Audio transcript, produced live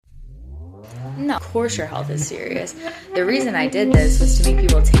No, of course your health is serious. The reason I did this was to make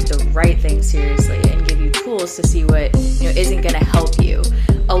people take the right things seriously and give you tools to see what isn't going to help you.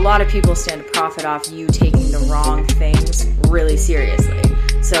 A lot of people stand to profit off you taking the wrong things really seriously.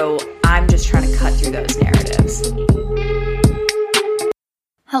 So I'm just trying to cut through those narratives.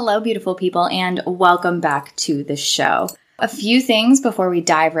 Hello, beautiful people, and welcome back to the show. A few things before we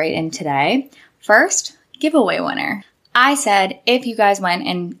dive right in today. First, giveaway winner. I said if you guys went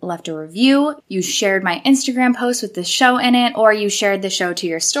and left a review, you shared my Instagram post with the show in it, or you shared the show to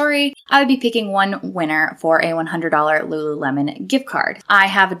your story, I would be picking one winner for a $100 Lululemon gift card. I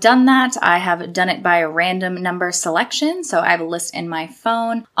have done that. I have done it by a random number selection, so I have a list in my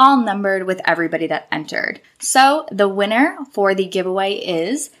phone, all numbered with everybody that entered. So the winner for the giveaway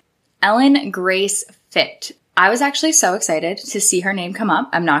is Ellen Grace Fit. I was actually so excited to see her name come up.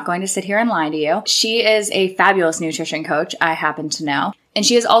 I'm not going to sit here and lie to you. She is a fabulous nutrition coach, I happen to know. And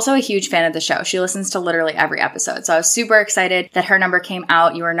she is also a huge fan of the show. She listens to literally every episode. So I was super excited that her number came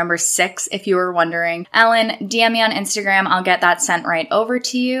out. You were number 6, if you were wondering. Ellen, DM me on Instagram. I'll get that sent right over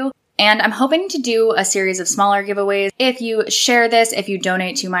to you. And I'm hoping to do a series of smaller giveaways. If you share this, if you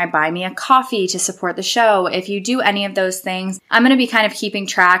donate to my Buy Me a Coffee to support the show, if you do any of those things, I'm going to be kind of keeping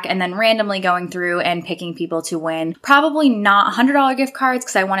track and then randomly going through and picking people to win. Probably not $100 gift cards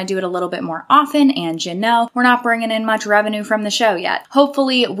because I want to do it a little bit more often. And we're not bringing in much revenue from the show yet.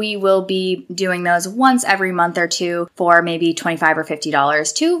 Hopefully we will be doing those once every month or two for maybe $25 or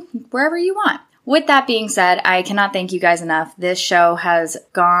 $50 to wherever you want. With that being said, I cannot thank you guys enough. This show has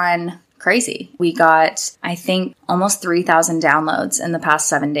gone crazy. We got, I think, almost 3,000 downloads in the past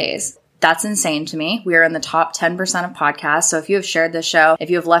 7 days. That's insane to me. We are in the top 10% of podcasts. So if you have shared this show, if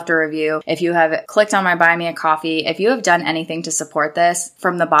you have left a review, if you have clicked on my Buy Me a Coffee, if you have done anything to support this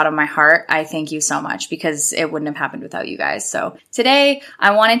from the bottom of my heart, I thank you so much because it wouldn't have happened without you guys. So today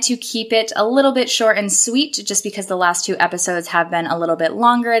I wanted to keep it a little bit short and sweet just because the last 2 episodes have been a little bit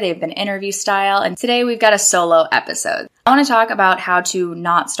longer. They've been interview style. And today we've got a solo episode. I want to talk about how to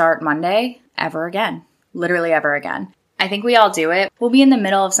not start Monday ever again. Literally ever again. I think we all do it. We'll be in the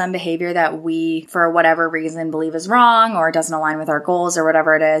middle of some behavior that we, for whatever reason, believe is wrong or doesn't align with our goals or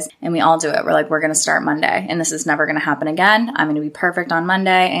whatever it is. And we all do it. We're like, we're going to start Monday and this is never going to happen again. I'm going to be perfect on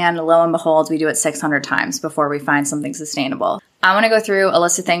Monday. And lo and behold, we do it 600 times before we find something sustainable. I want to go through a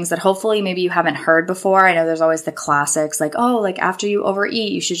list of things that hopefully maybe you haven't heard before. I know there's always the classics like, oh, like after you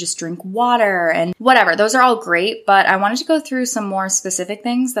overeat, you should just drink water and whatever. Those are all great, but I wanted to go through some more specific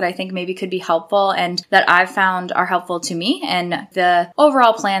things that I think maybe could be helpful and that I've found are helpful to me and the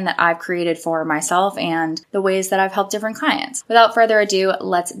overall plan that I've created for myself and the ways that I've helped different clients. Without further ado,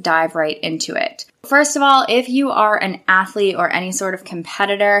 let's dive right into it. First of all, if you are an athlete or any sort of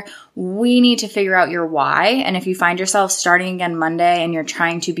competitor, we need to figure out your why. And if you find yourself starting again Monday and you're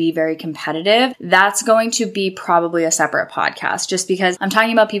trying to be very competitive, that's going to be probably a separate podcast just because I'm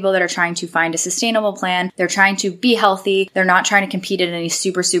talking about people that are trying to find a sustainable plan. They're trying to be healthy. They're not trying to compete at any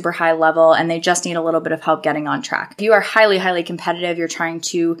super, super high level and they just need a little bit of help getting on track. If you are highly, highly competitive, you're trying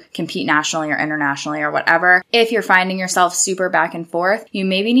to compete nationally or internationally or whatever. If you're finding yourself super back and forth, you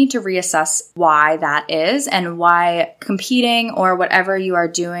maybe need to reassess why that is and why competing or whatever you are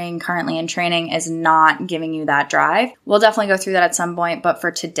doing currently in training is not giving you that drive. We'll definitely go through that at some point, but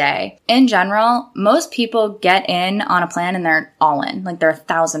for today, in general, most people get in on a plan and they're all in, like they're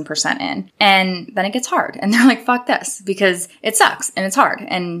 1,000% in. And then it gets hard and they're like, fuck this, because it sucks and it's hard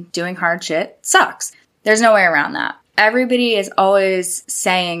and doing hard shit sucks. There's no way around that. Everybody is always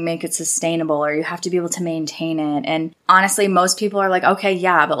saying make it sustainable or you have to be able to maintain it. And honestly, most people are like, okay,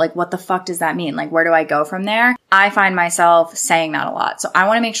 yeah, but like, what the fuck does that mean? Like, where do I go from there? I find myself saying that a lot. So I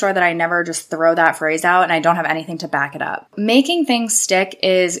want to make sure that I never just throw that phrase out and I don't have anything to back it up. Making things stick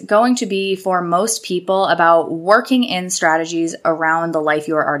is going to be for most people about working in strategies around the life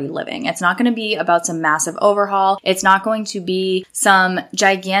you are already living. It's not going to be about some massive overhaul. It's not going to be some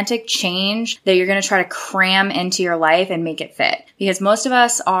gigantic change that you're going to try to cram into your life and make it fit. Because most of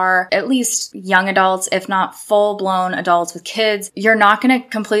us are at least young adults, if not full-blown adults with kids. You're not going to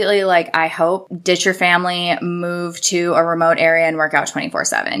completely, like, I hope, ditch your family, move to a remote area and work out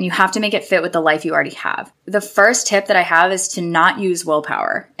 24/7. You have to make it fit with the life you already have. The first tip that I have is to not use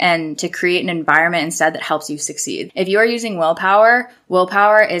willpower and to create an environment instead that helps you succeed. If you are using willpower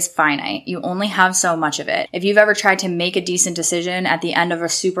is finite. You only have so much of it. If you've ever tried to make a decent decision at the end of a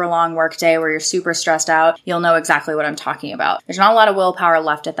super long work day where you're super stressed out, you'll know exactly what I'm talking about. There's not a lot of willpower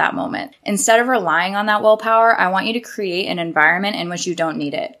left at that moment. Instead of relying on that willpower, I want you to create an environment in which you don't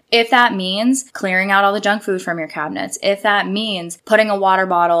need it. If that means clearing out all the junk food from your cabinets, if that means putting a water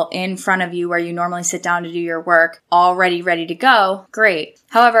bottle in front of you where you normally sit down to do your work, already ready to go, great.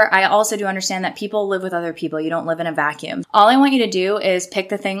 However, I also do understand that people live with other people. You don't live in a vacuum. All I want you to do is pick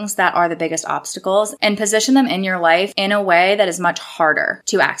the things that are the biggest obstacles and position them in your life in a way that is much harder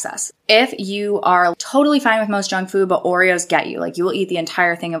to access. If you are totally fine with most junk food, but Oreos get you, like you will eat the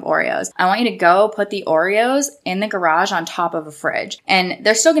entire thing of Oreos, I want you to go put the Oreos in the garage on top of a fridge. And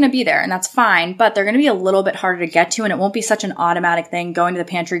they're still going to be there, and that's fine, but they're going to be a little bit harder to get to, and it won't be such an automatic thing going to the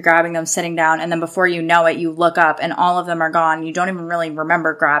pantry, grabbing them, sitting down, and then before you know it, you look up and all of them are gone. You don't even really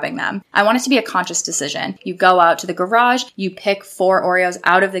remember grabbing them. I want it to be a conscious decision. You go out to the garage, you pick 4 Oreos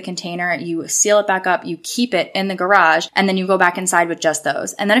out of the container, you seal it back up, you keep it in the garage, and then you go back inside with just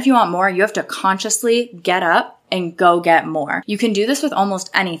those. And then if you want more, you have to consciously get up and go get more. You can do this with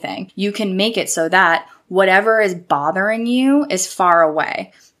almost anything. You can make it so that whatever is bothering you is far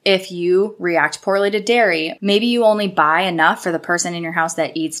away. If you react poorly to dairy, maybe you only buy enough for the person in your house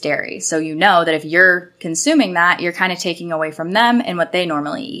that eats dairy. So you know that if you're consuming that, you're kind of taking away from them and what they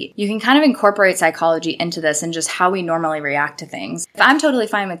normally eat. You can kind of incorporate psychology into this and just how we normally react to things. If I'm totally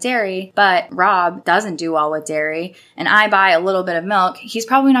fine with dairy, but Rob doesn't do well with dairy, and I buy a little bit of milk, he's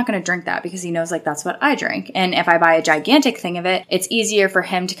probably not going to drink that because he knows like that's what I drink. And if I buy a gigantic thing of it, it's easier for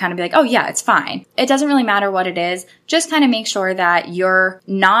him to kind of be like, oh yeah, it's fine. It doesn't really matter what it is. Just kind of make sure that you're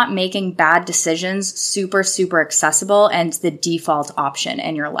not making bad decisions super accessible and the default option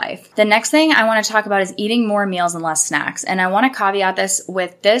in your life. The next thing I want to talk about is eating more meals and less snacks. And I want to caveat this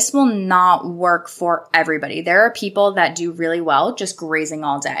with this will not work for everybody. There are people that do really well just grazing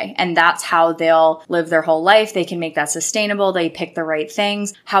all day, and that's how they'll live their whole life. They can make that sustainable. They pick the right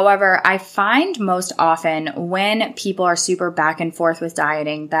things. However, I find most often when people are super back and forth with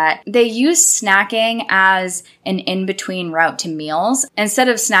dieting that they use snacking as an in-between route to meals instead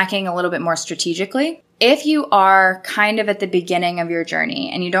of snacking a little bit more strategically. If you are kind of at the beginning of your journey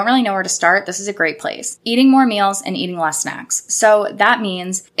and you don't really know where to start, this is a great place. Eating more meals and eating less snacks. So that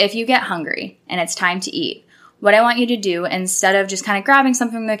means if you get hungry and it's time to eat, what I want you to do, instead of just kind of grabbing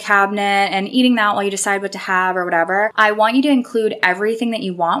something from the cabinet and eating that while you decide what to have or whatever, I want you to include everything that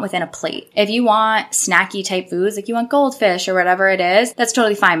you want within a plate. If you want snacky type foods, like you want goldfish or whatever it is, that's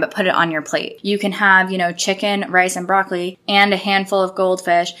totally fine, but put it on your plate. You can have, chicken, rice, and broccoli and a handful of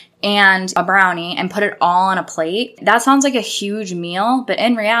goldfish and a brownie and put it all on a plate. That sounds like a huge meal, but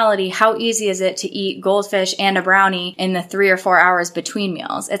in reality, how easy is it to eat goldfish and a brownie in the 3 or 4 hours between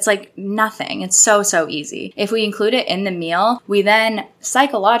meals? It's like nothing. It's so easy. If we include it in the meal, we then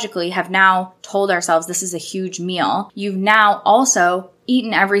psychologically have now told ourselves this is a huge meal. You've now also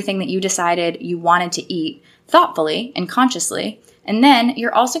eaten everything that you decided you wanted to eat thoughtfully and consciously. And then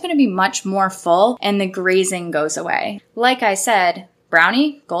you're also going to be much more full and the grazing goes away. Like I said,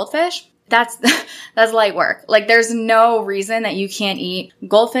 brownie, goldfish, that's light work. Like there's no reason that you can't eat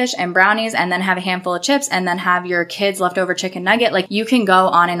goldfish and brownies and then have a handful of chips and then have your kids' leftover chicken nugget. Like you can go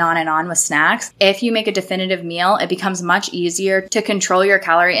on and on and on with snacks. If you make a definitive meal, it becomes much easier to control your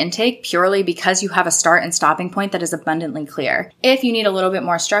calorie intake purely because you have a start and stopping point that is abundantly clear. If you need a little bit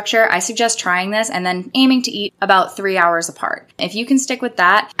more structure, I suggest trying this and then aiming to eat about 3 hours apart. If you can stick with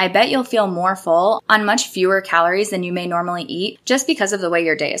that, I bet you'll feel more full on much fewer calories than you may normally eat just because of the way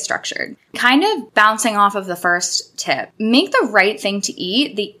your day is structured. Kind of bouncing off of the first tip, make the right thing to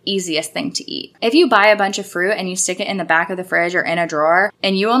eat the easiest thing to eat. If you buy a bunch of fruit and you stick it in the back of the fridge or in a drawer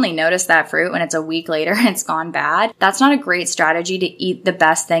and you only notice that fruit when it's a week later and it's gone bad, that's not a great strategy to eat the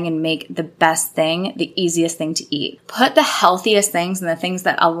best thing and make the best thing the easiest thing to eat. Put the healthiest things and the things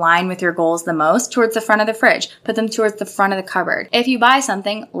that align with your goals the most towards the front of the fridge. Put them towards the front of the cupboard. If you buy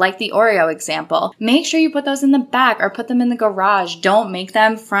something like the Oreo example, make sure you put those in the back or put them in the garage. Don't make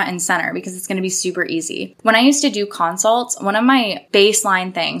them front and center because it's going to be super easy. When I used to do consults, one of my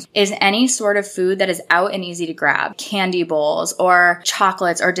baseline things is any sort of food that is out and easy to grab. Candy bowls or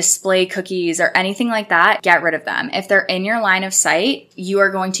chocolates or display cookies or anything like that, get rid of them. If they're in your line of sight, you are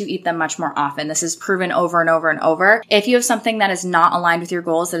going to eat them much more often. This is proven over and over and over. If you have something that is not aligned with your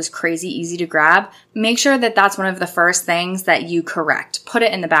goals that is crazy easy to grab, make sure that that's one of the first things that you correct. Put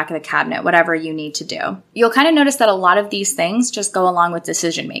it in the back of the cabinet, whatever you need to do. You'll kind of notice that a lot of these things just go along with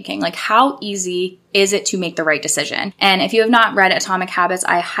decision making. Like how easy is it to make the right decision? And if you have not read Atomic Habits,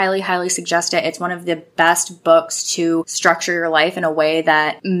 I highly suggest it. It's one of the best books to structure your life in a way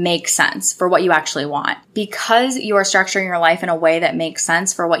that makes sense for what you actually want. Because you are structuring your life in a way that makes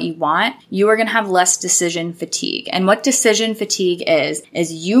sense for what you want, you are going to have less decision fatigue. And what decision fatigue is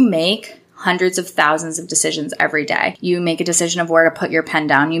you make hundreds of thousands of decisions every day. You make a decision of where to put your pen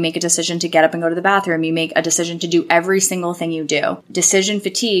down. You make a decision to get up and go to the bathroom. You make a decision to do every single thing you do. Decision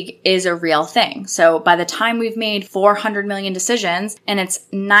fatigue is a real thing. So by the time we've made 400 million decisions and it's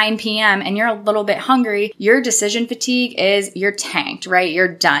 9 p.m. and you're a little bit hungry, your decision fatigue is you're tanked, right? You're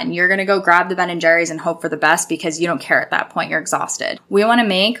done. You're going to go grab the Ben & Jerry's and hope for the best because you don't care at that point. You're exhausted. We want to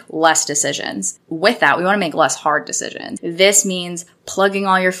make less decisions. With that, we want to make less hard decisions. This means plugging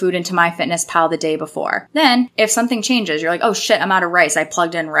all your food into MyFitnessPal the day before. Then if something changes, you're like, oh shit, I'm out of rice. I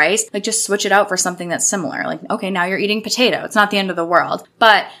plugged in rice. Like just switch it out for something that's similar. Like, okay, now you're eating potato. It's not the end of the world.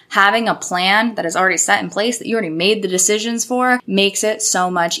 But having a plan that is already set in place that you already made the decisions for makes it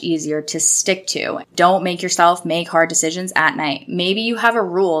so much easier to stick to. Don't make yourself make hard decisions at night. Maybe you have a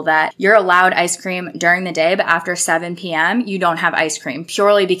rule that you're allowed ice cream during the day, but after 7 p.m., you don't have ice cream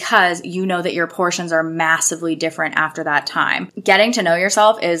purely because you know that your portions are massively different after that time. Getting to know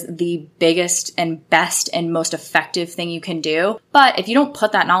yourself is the biggest and best and most effective thing you can do. But if you don't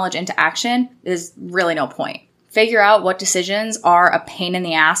put that knowledge into action, there's really no point. Figure out what decisions are a pain in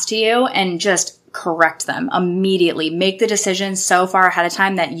the ass to you and just correct them immediately. Make the decision so far ahead of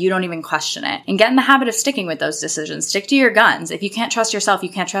time that you don't even question it. And get in the habit of sticking with those decisions. Stick to your guns. If you can't trust yourself, you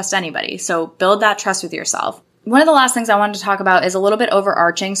can't trust anybody. So build that trust with yourself. One of the last things I wanted to talk about is a little bit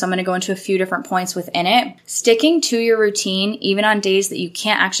overarching, so I'm going to go into a few different points within it. Sticking to your routine, even on days that you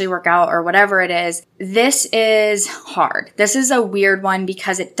can't actually work out or whatever it is, this is hard. This is a weird one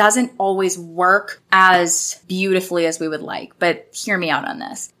because it doesn't always work as beautifully as we would like, but hear me out on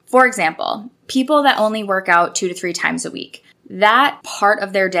this. For example, people that only work out 2 to 3 times a week. That part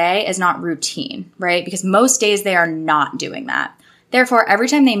of their day is not routine, right? Because most days they are not doing that. Therefore, every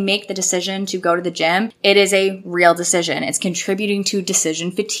time they make the decision to go to the gym, it is a real decision. It's contributing to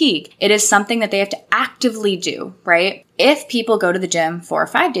decision fatigue. It is something that they have to actively do, right? If people go to the gym 4 or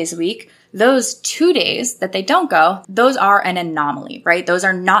 5 days a week, those 2 days that they don't go, those are an anomaly, right? Those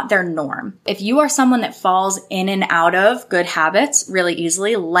are not their norm. If you are someone that falls in and out of good habits really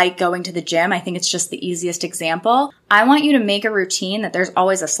easily, like going to the gym, I think it's just the easiest example. I want you to make a routine that there's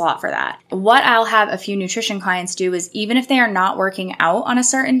always a slot for that. What I'll have a few nutrition clients do is even if they are not working out on a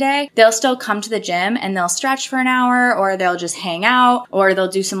certain day, they'll still come to the gym and they'll stretch for an hour, or they'll just hang out, or they'll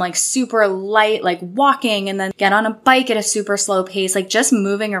do some like super light, like walking, and then get on a bike at a super slow pace, like just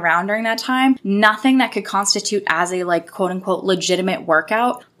moving around during that time. Nothing that could constitute as a like quote unquote legitimate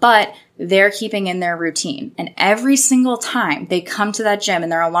workout, but they're keeping in their routine. And every single time they come to that gym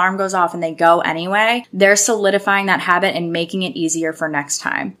and their alarm goes off and they go anyway, they're solidifying that habit and making it easier for next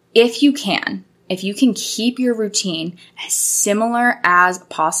time. If you can keep your routine as similar as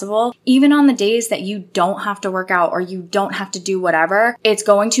possible, even on the days that you don't have to work out or you don't have to do whatever, it's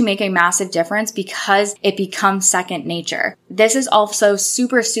going to make a massive difference because it becomes second nature. This is also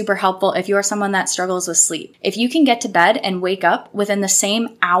super, super helpful if you are someone that struggles with sleep. If you can get to bed and wake up within the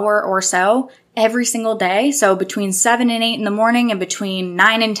same hour or so every single day, so between 7 and 8 in the morning and between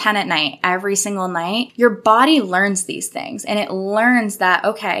 9 and 10 at night, every single night, your body learns these things and it learns that,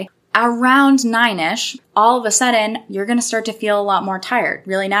 okay, around 9-ish, all of a sudden, you're going to start to feel a lot more tired,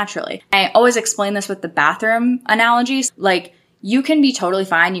 really naturally. I always explain this with the bathroom analogies. Like, you can be totally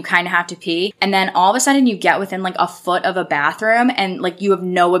fine. You kind of have to pee. And then all of a sudden you get within like a foot of a bathroom and like you have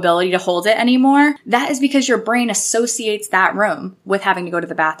no ability to hold it anymore. That is because your brain associates that room with having to go to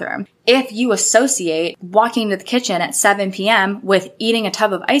the bathroom. If you associate walking to the kitchen at 7 p.m. with eating a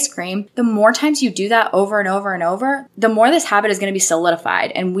tub of ice cream, the more times you do that over and over and over, the more this habit is going to be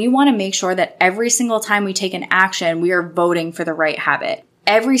solidified. And we want to make sure that every single time we take an action, we are voting for the right habit.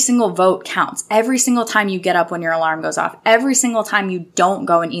 Every single vote counts. Every single time you get up when your alarm goes off. Every single time you don't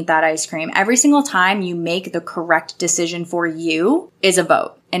go and eat that ice cream. Every single time you make the correct decision for you is a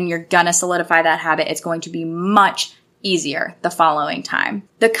vote. And you're gonna solidify that habit. It's going to be much easier the following time.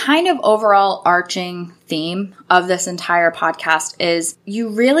 The kind of overall arching theme of this entire podcast is you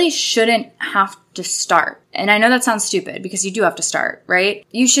really shouldn't have to start. And I know that sounds stupid because you do have to start, right?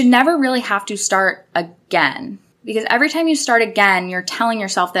 You should never really have to start again. Because every time you start again, you're telling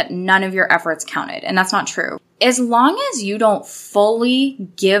yourself that none of your efforts counted. And that's not true. As long as you don't fully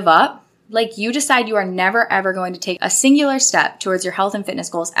give up, like you decide you are never ever going to take a singular step towards your health and fitness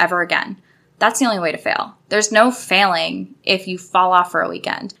goals ever again, that's the only way to fail. There's no failing if you fall off for a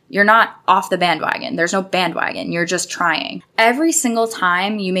weekend. You're not off the bandwagon. There's no bandwagon. You're just trying. Every single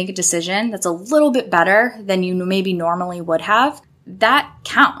time you make a decision that's a little bit better than you maybe normally would have, that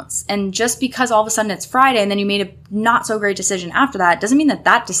counts. And just because all of a sudden it's Friday and then you made a not so great decision after that doesn't mean that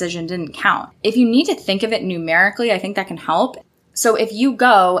that decision didn't count. If you need to think of it numerically, I think that can help. So if you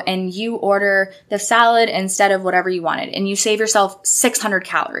go and you order the salad instead of whatever you wanted and you save yourself 600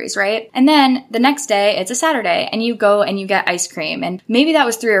 calories, right? And then the next day, it's a Saturday, and you go and you get ice cream, and maybe that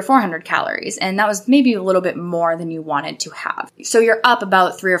was 300 or 400 calories, and that was maybe a little bit more than you wanted to have. So you're up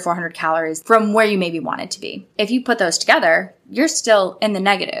about 300 or 400 calories from where you maybe wanted to be. If you put those together, you're still in the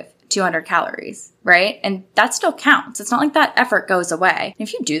negative 200 calories, right? And that still counts. It's not like that effort goes away.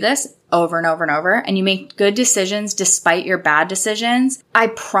 If you do this over and over and over, and you make good decisions despite your bad decisions, I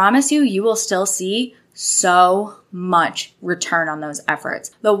promise you, you will still see so much return on those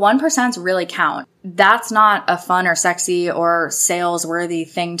efforts. The 1% really count. That's not a fun or sexy or sales worthy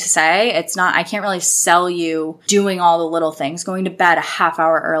thing to say. It's not, I can't really sell you doing all the little things, going to bed a half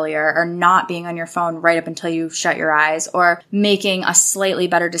hour earlier, or not being on your phone right up until you shut your eyes, or making a slightly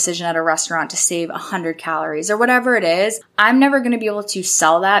better decision at a restaurant to save 100 calories or whatever it is. I'm never going to be able to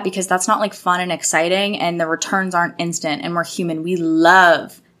sell that because that's not like fun and exciting, and the returns aren't instant, and we're human. We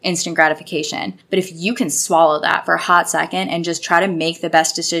love instant gratification. But if you can swallow that for a hot second and just try to make the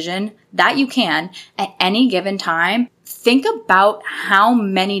best decision that you can at any given time, think about how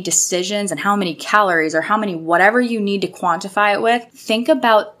many decisions and how many calories or how many whatever you need to quantify it with. Think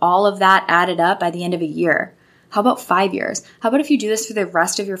about all of that added up by the end of a year. How about 5 years? How about if you do this for the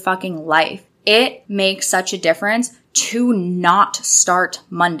rest of your fucking life? It makes such a difference to not start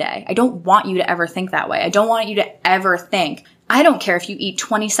Monday. I don't want you to ever think that way. I don't want you to ever think, I don't care if you eat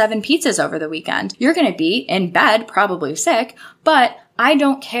 27 pizzas over the weekend. You're going to be in bed, probably sick, but I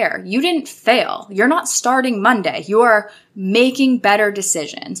don't care. You didn't fail. You're not starting Monday. You are making better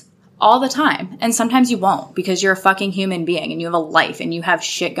decisions all the time. And sometimes you won't because you're a fucking human being and you have a life and you have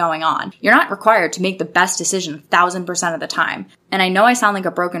shit going on. You're not required to make the best decision 1,000% of the time. And I know I sound like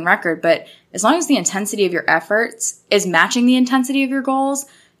a broken record, but as long as the intensity of your efforts is matching the intensity of your goals,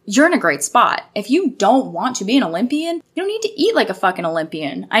 you're in a great spot. If you don't want to be an Olympian, you don't need to eat like a fucking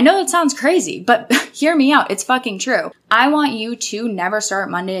Olympian. I know that sounds crazy, but hear me out. It's fucking true. I want you to never start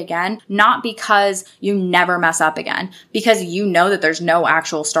Monday again, not because you never mess up again, because you know that there's no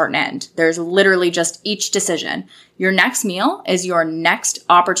actual start and end. There's literally just each decision. Your next meal is your next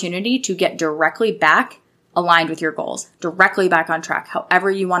opportunity to get directly back aligned with your goals, directly back on track, however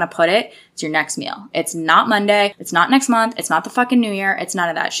you want to put it. It's your next meal. It's not Monday. It's not next month. It's not the fucking new year. It's none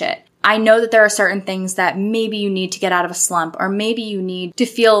of that shit. I know that there are certain things that maybe you need to get out of a slump, or maybe you need to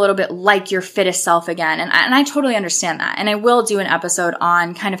feel a little bit like your fittest self again. And I totally understand that. And I will do an episode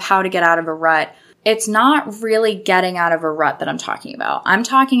on kind of how to get out of a rut. It's not really getting out of a rut that I'm talking about. I'm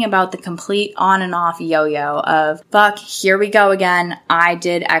talking about the complete on and off yo-yo of, fuck, here we go again. I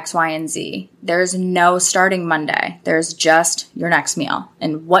did X, Y, and Z. There's no starting Monday. There's just your next meal.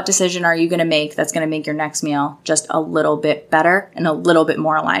 And what decision are you going to make that's going to make your next meal just a little bit better and a little bit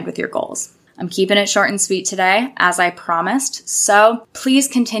more aligned with your goals? I'm keeping it short and sweet today, as I promised. So please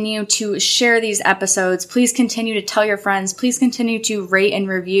continue to share these episodes. Please continue to tell your friends. Please continue to rate and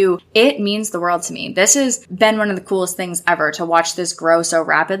review. It means the world to me. This has been one of the coolest things ever to watch this grow so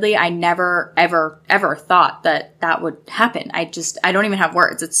rapidly. I never, ever thought that would happen. I don't even have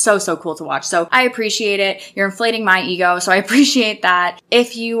words. It's so cool to watch. So I appreciate it. You're inflating my ego. So I appreciate that.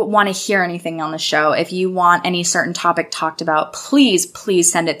 If you want to hear anything on the show, if you want any certain topic talked about, please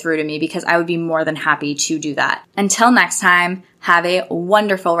send it through to me because I would be more than happy to do that. Until next time, have a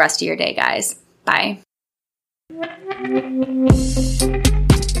wonderful rest of your day, guys. Bye.